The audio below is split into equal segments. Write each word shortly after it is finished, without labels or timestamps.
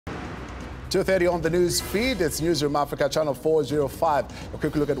2:30 on the news feed. It's Newsroom Africa, channel 405. A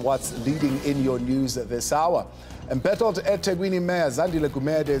quick look at what's leading in your news this hour. Embattled eThekwini Mayor Zandile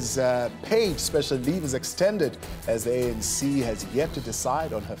Gumede's paid special leave is extended as the ANC has yet to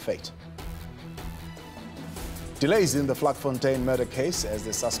decide on her fate. Delays in the Vlakfontein murder case as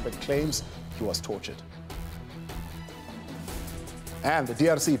the suspect claims he was tortured. And the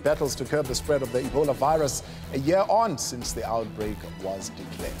DRC battles to curb the spread of the Ebola virus a year on since the outbreak was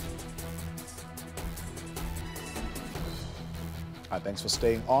declared. Thanks for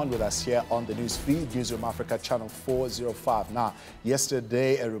staying on with us here on the news feed, Newsroom Africa, channel 405. Now,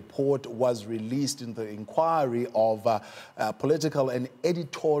 yesterday a report was released in the inquiry of political and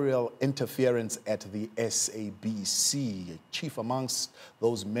editorial interference at the SABC. Chief amongst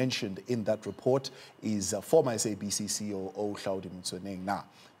those mentioned in that report is former SABC COO Hlaudi Motsoeneng. Now,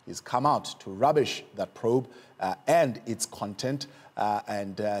 he's come out to rubbish that probe and its content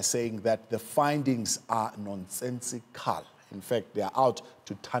and saying that the findings are nonsensical. In fact, they are out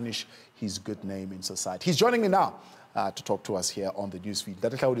to tarnish his good name in society. He's joining me now to talk to us here on the newsfeed.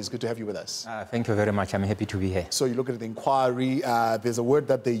 Dr. Hlaudi, it's good to have you with us. Thank you very much. I'm happy to be here. So you look at the inquiry, there's a word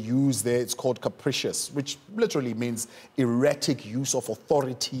that they use there, it's called capricious, which literally means erratic use of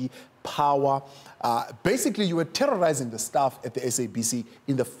authority, power. Basically, you were terrorizing the staff at the SABC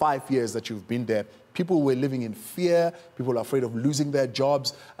in the 5 years that you've been there. People were living in fear. People were afraid of losing their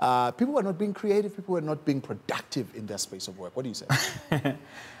jobs. People were not being creative. People were not being productive in their space of work. What do you say?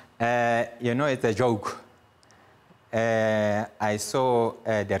 You know, it's a joke. I saw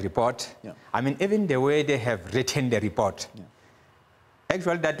the report. Yeah. I mean, even the way they have written the report. Yeah.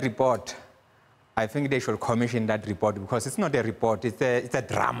 Actually, that report, I think they should commission that report because it's not a report. It's a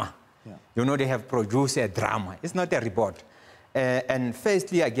drama. Yeah. You know, they have produced a drama. It's not a report. And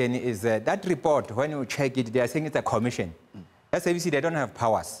firstly, again, is that report, when you check it, they are saying it's a commission. SABC, they don't have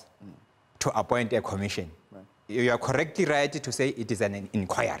powers to appoint a commission. Right. You are correctly right to say it is an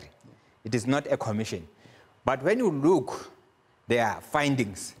inquiry. Yeah. It is not a commission. But when you look, their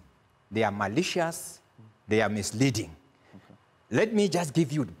findings, they are malicious, they are misleading. Okay. Let me just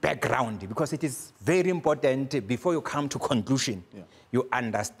give you background, because it is very important before you come to conclusion, you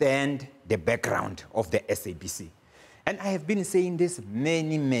understand the background of the SABC. And I have been saying this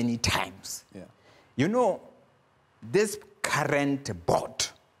many, many times. Yeah. You know, this current board,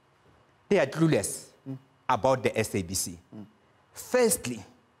 they are clueless about the SABC. Firstly,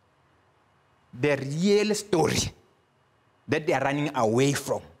 the real story that they are running away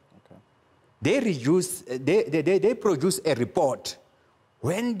from. Okay. They produce a report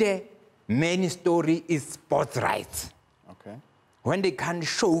when the main story is sports rights. Okay. When they can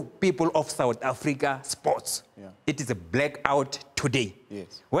show people of South Africa sports, it is a blackout today.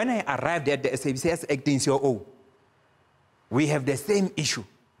 Yes. When I arrived at the SABC as acting COO, we have the same issue,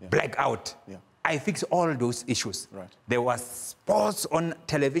 blackout. Yeah. I fixed all those issues. Right. There was sports on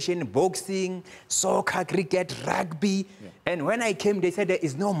television, boxing, soccer, cricket, rugby. Yeah. And when I came, they said there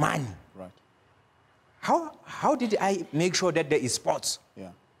is no money. Right. How did I make sure that there is sports? Yeah.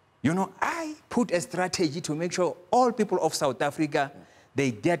 You know, I put a strategy to make sure all people of South Africa, they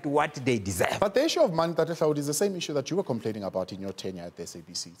get what they deserve. But the issue of money, Dr. Hlaudi, is the same issue that you were complaining about in your tenure at the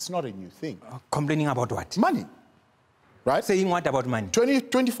SABC. It's not a new thing. Complaining about what? Money. Right? Saying what about money?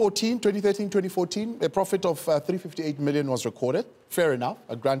 2013, 2014, a profit of 358 million was recorded. Fair enough,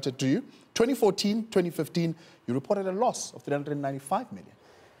 granted to you. 2014, 2015, you reported a loss of 395 million.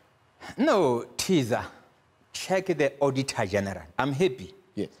 No, teaser. Check the Auditor General. I'm happy.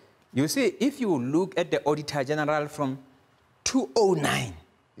 Yes. You see, if you look at the Auditor General from 2009,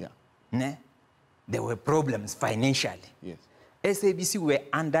 there were problems financially. Yes. SABC were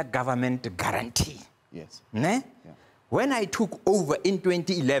under government guarantee. Yes. Yeah. When I took over in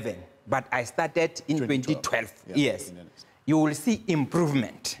 2011, but I started in 2012, yes, you will see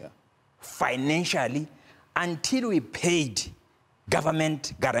improvement financially until we paid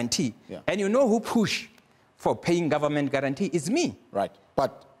government guarantee. Yeah. And you know who pushed for paying government guarantee is me. Right.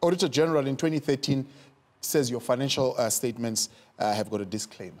 But Auditor General in 2013 says your financial statements have got a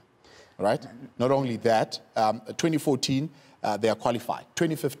disclaimer, right? Not only that, 2014, they are qualified.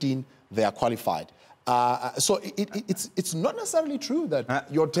 2015, they are qualified. So it's not necessarily true that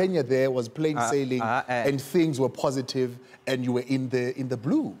your tenure there was plain sailing and things were positive and you were in the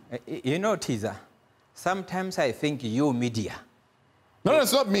blue. You know, teaser, sometimes I think you media. No,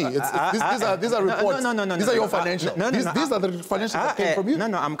 it's not me. These are reports. No. These are your financial. These are the financials that came from you.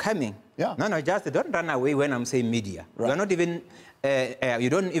 No, I'm coming. Yeah. No, just don't run away when I'm saying media. Right. You're not even. You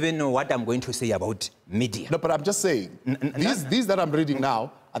don't even know what I'm going to say about media. No, but I'm just saying. These that I'm reading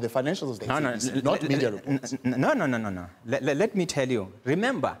now are the financials of the SABC, not media reports. No. Let me tell you.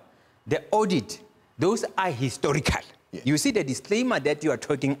 Remember, The audit, those are historical. Yeah. You see the disclaimer that you are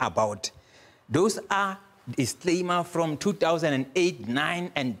talking about, those are disclaimer from 2008,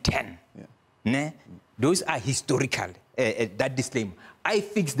 9, and 10. Yeah. Ne? Those are historical, that disclaimer. I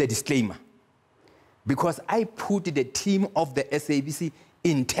fixed the disclaimer because I put the team of the SABC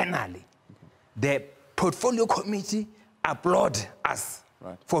internally. The portfolio committee applaud us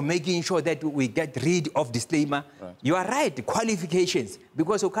for making sure that we get rid of disclaimer. Right. You are right, qualifications,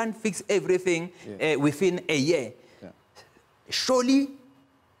 because you can't fix everything within a year. Yeah. Surely,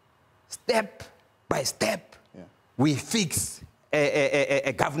 step by step, we fix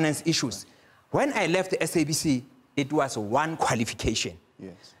governance issues. When I left the SABC, it was one qualification.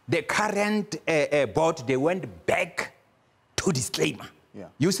 Yes. The current board, they went back to disclaimer. Yeah.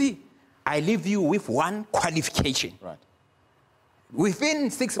 You see, I leave you with one qualification. Right. Within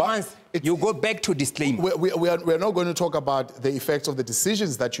 6 months, you go back to disclaimer. We are not going to talk about the effects of the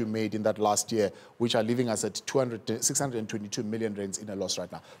decisions that you made in that last year, which are leaving us at 622 million rands in a loss right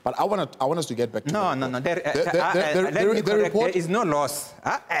now. But I want us to get back to No. There is no loss.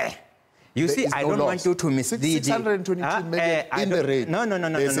 You see, I don't want you to mislead. 622 million in the rate. No.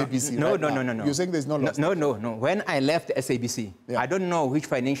 SABC No. You're saying there's no loss? No. When I left SABC, I don't know which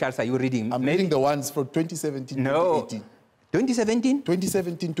financials are you reading. I'm reading the ones from 2017, 2018. 2017?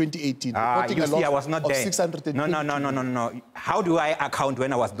 2017, 2018. You see, I was not there. 620. No. How do I account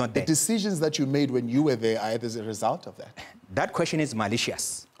when I was not there? The decisions that you made when you were there are as a result of that. That question is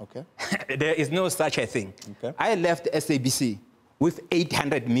malicious. Okay. There is no such a thing. Okay. I left SABC with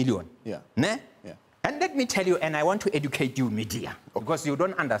 800 million. Yeah. Ne? Yeah. And let me tell you, and I want to educate you, media, because you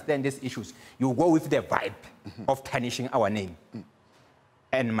don't understand these issues. You go with the vibe of tarnishing our name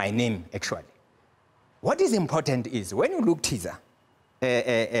and my name, actually. What is important is when you look, teaser,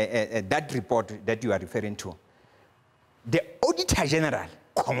 that report that you are referring to, the Auditor General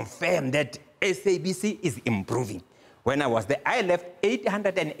confirmed that SABC is improving. When I was there, I left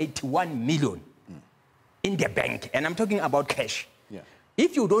 881 million in the bank, and I'm talking about cash. Yeah.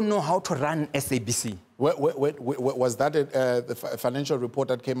 If you don't know how to run SABC... Was that the financial report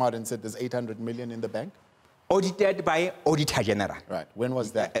that came out and said there's 800 million in the bank? Audited by Auditor General. Right. When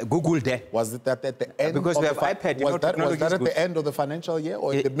was that? Google that. Was it that at the end? Because we have iPad. Was that at the end of the financial year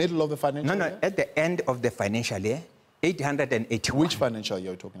or in the middle of the financial year? No, at the end of the financial year, 881. Which financial year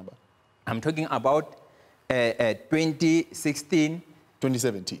are you talking about? I'm talking about 2016.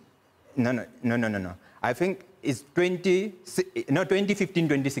 2017. No. I think it's 2015,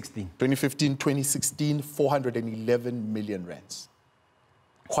 2016. 2015, 2016, 411 million rands.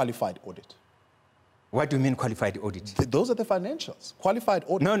 Qualified audit. What do you mean qualified audit? Those are the financials. Qualified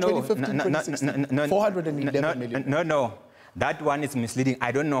audit. 2015, 2016, 411 million. No. That one is misleading.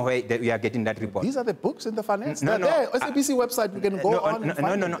 I don't know where we are getting that report. These are the books in the finance. They're there. SABC website, you can go on and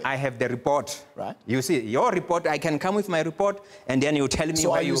find them. I have the report. Right. You see, your report, I can come with my report, and then you tell me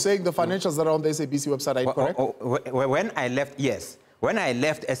So are you saying the financials that are on the SABC website are incorrect? When I left, yes. When I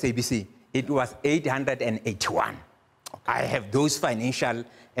left SABC, it was 881. I have those financial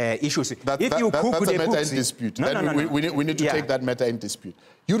issues. That's a matter in dispute. We need to take that matter in dispute.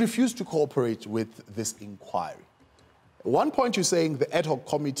 You refuse to cooperate with this inquiry. At one point you're saying the ad hoc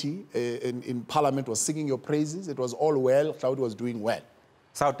committee in Parliament was singing your praises. It was all well. Hlaudi was doing well.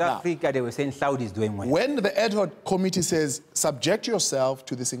 South Africa, they were saying Hlaudi is doing well. When the ad hoc committee says, subject yourself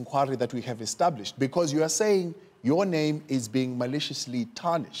to this inquiry that we have established, because you are saying your name is being maliciously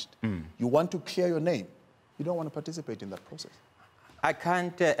tarnished. You want to clear your name. You don't want to participate in that process. I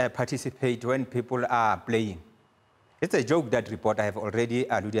can't participate when people are playing. It's a joke, that report. I have already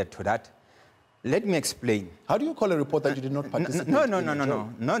alluded to that. Let me explain. How do you call a report that you did not participate in?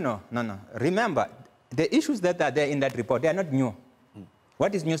 No. Remember, the issues that are there in that report, they are not new.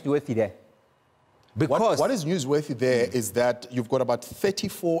 What is newsworthy there? Because what is newsworthy there is that you've got about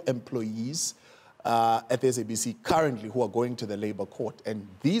 34 employees at the SABC currently who are going to the Labour Court. And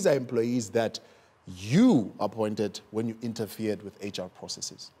these are employees that you appointed when you interfered with HR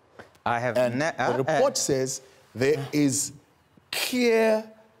processes. The report says there is clear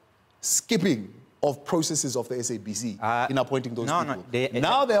skipping of processes of the SABC in appointing those people.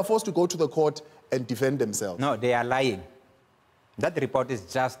 Now they are forced to go to the court and defend themselves. No, they are lying. That report is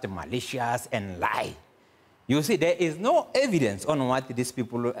just malicious and lie. You see, there is no evidence on what these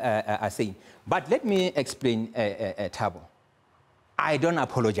people are saying. But let me explain, Thabo. I don't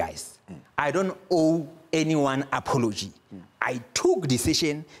apologize. I don't owe anyone apology. I took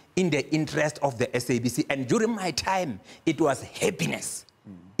decision in the interest of the SABC, and during my time, it was happiness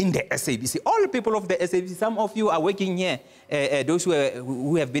in the SABC. All people of the SABC, some of you are working here, those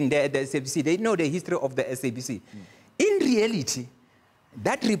who have been there at the SABC, they know the history of the SABC. In reality,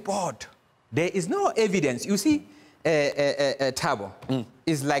 That report, there is no evidence. You see, Thabo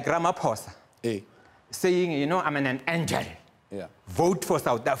is like Ramaphosa saying, you know, I'm an angel. Yeah. Vote for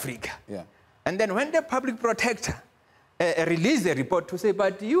South Africa. Yeah. And then when the public protector released a report to say,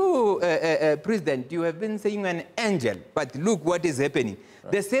 but you, President, you have been saying an angel, but look what is happening.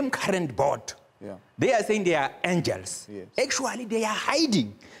 Right. The same current board, they are saying they are angels. Yes. Actually, they are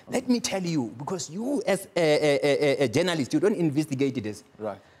hiding. Let me tell you, because you as a journalist, you don't investigate this.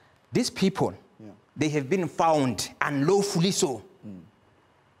 Right. These people, they have been found, unlawfully so,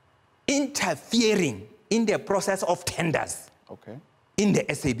 interfering in the process of tenders in the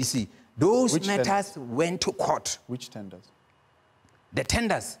SABC. Those matters went to court. Which tenders? The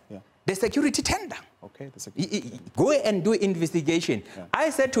tenders. The security tender. Okay, the security tender. Go and do investigation.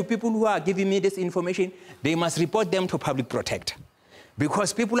 I said to people who are giving me this information, they must report them to public protector.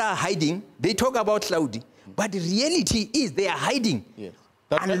 Because people are hiding. They talk about Hlaudi, but the reality is they are hiding. Yes.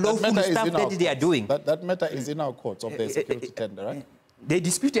 Unlawful stuff that they are doing. That matter is in our courts of the security tender, right? They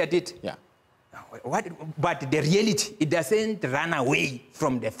disputed it. Yeah. But the reality, it doesn't run away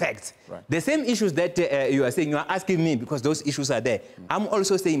from the facts. Right. The same issues that you are saying, you are asking me because those issues are there. I'm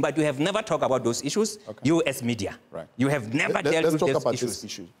also saying, but you have never talked about those issues, you as media. Right. You have never dealt with those issues. This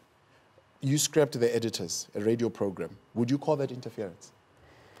issue. You scrapped the editors, a radio program. Would you call that interference?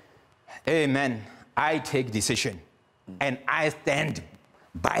 Amen. I take decision, and I stand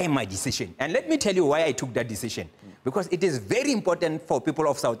by my decision. And let me tell you why I took that decision. Because it is very important for people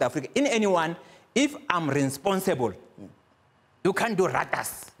of South Africa. In anyone, if I'm responsible, you can't do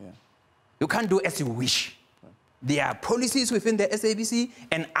ratas. You can't do as you wish. There are policies within the SABC,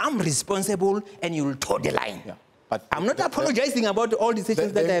 and I'm responsible, and you'll toe the line. But I'm not apologizing about all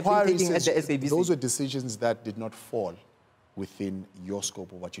decisions that I have been taking at the SABC. Those were decisions that did not fall within your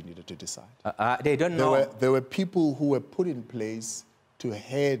scope of what you needed to decide. They don't know. There were people who were put in place to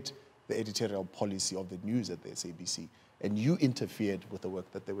head the editorial policy of the news at the SABC, and you interfered with the work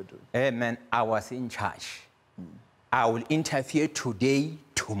that they were doing. Man, I was in charge. I will interfere today,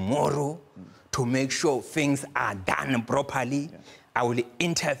 tomorrow, to make sure things are done properly. I will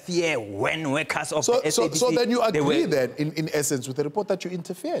interfere when workers of the SABC... So then you agree then, in essence, with the report that you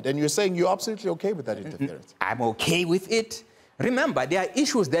interfered, and you're saying you're absolutely okay with that interference. I'm okay with it. Remember, there are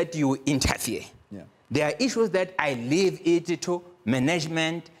issues that you interfere. There are issues that I leave it to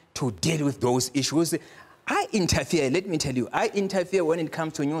management to deal with those issues. I interfere, let me tell you, I interfere when it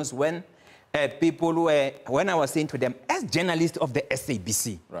comes to news when people were, when I was saying to them, as journalists of the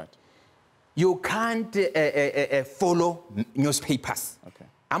SABC, you can't follow newspapers.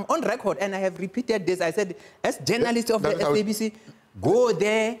 I'm on record, and I have repeated this. I said, as journalists of the SABC, go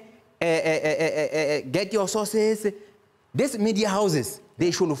there, get your sources. These media houses,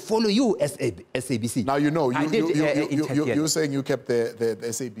 they should follow you as SABC. Now, you know, you're saying you kept the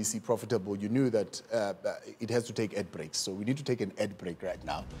SABC profitable. You knew that it has to take ad breaks. So we need to take an ad break right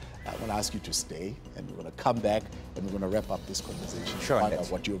now. I'm going to ask you to stay, and we're going to come back, and we're going to wrap up this conversation. Find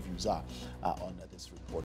out what your views are on this report.